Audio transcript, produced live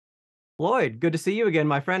Floyd, good to see you again,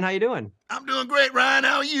 my friend. How you doing? I'm doing great, Ryan.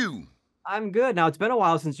 How are you? I'm good. Now, it's been a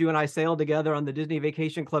while since you and I sailed together on the Disney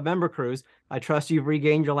Vacation Club member cruise. I trust you've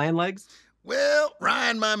regained your land legs? Well,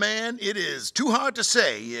 Ryan, my man, it is too hard to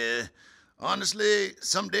say. Honestly,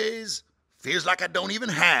 some days feels like I don't even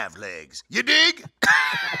have legs. You dig?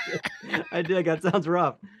 I dig. That sounds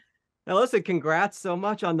rough. Now, listen, congrats so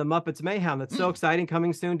much on the Muppets Mayhem. It's so Hmm, exciting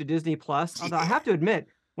coming soon to Disney Plus. Although I yeah, have to admit,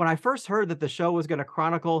 when I first heard that the show was going to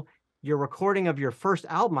chronicle your recording of your first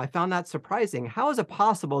album, I found that surprising. How is it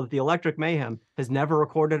possible that the Electric Mayhem has never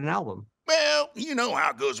recorded an album? well, you know how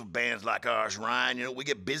it goes with bands like ours, Ryan. We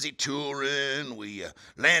get busy touring. We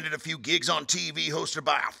landed a few gigs on TV hosted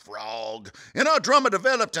by a frog, and our drummer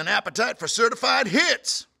developed an appetite for certified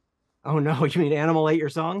hits. Oh no, you mean Animal ate your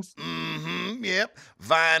songs? Yep.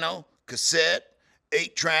 Vinyl, cassette,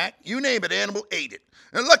 8-track, you name it, Animal ate it.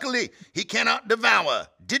 And luckily, he cannot devour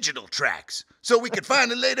digital tracks. So we could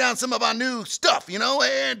finally lay down some of our new stuff,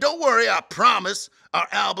 And don't worry, I promise, our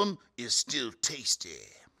album is still tasty.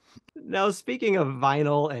 Now, speaking of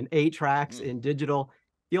vinyl and 8 tracks Mm, in digital,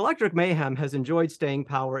 the Electric Mayhem has enjoyed staying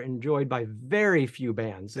power enjoyed by very few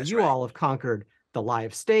bands. So that's you right. all have conquered the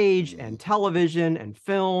live stage Mm. and television and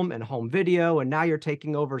film and home video, and now you're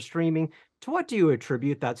taking over streaming. To what do you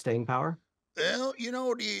attribute that staying power? Well,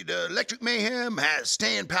 the Electric Mayhem has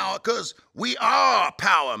staying power because we are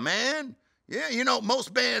power, man. Yeah,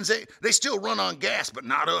 most bands, they still run on gas, but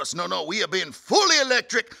not us. No, no, we have been fully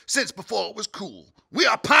electric since before it was cool. We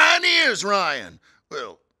are pioneers, Ryan.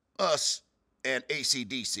 Well, us and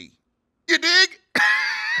AC/DC. You dig?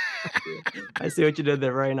 I see what you did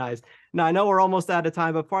there. Very nice. Now, I know we're almost out of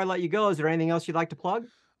time, but before I let you go, is there anything else you'd like to plug?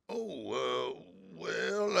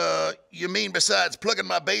 You mean besides plugging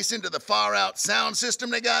my bass into the far out sound system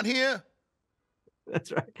they got here?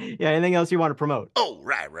 That's right. Yeah, anything else you want to promote? Oh,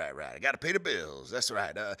 right. I gotta pay the bills. That's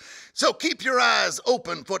right. So keep your eyes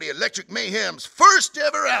open for the Electric Mayhem's first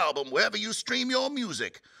ever album wherever you stream your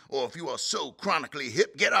music. Or if you are so chronically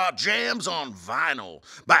hip, get our jams on vinyl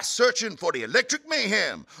by searching for the Electric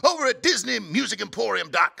Mayhem over at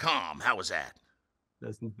DisneyMusicEmporium.com. How was that?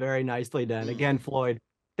 That's very nicely done. Again, Mm. Floyd,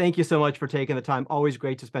 thank you so much for taking the time. Always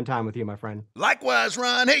great to spend time with you, my friend. Likewise,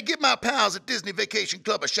 Ron. Hey, give my pals at Disney Vacation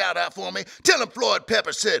Club a shout out for me. Tell them Floyd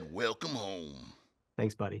Pepper said, welcome home.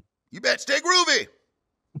 Thanks, buddy. You bet. Stay groovy.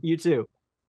 You too.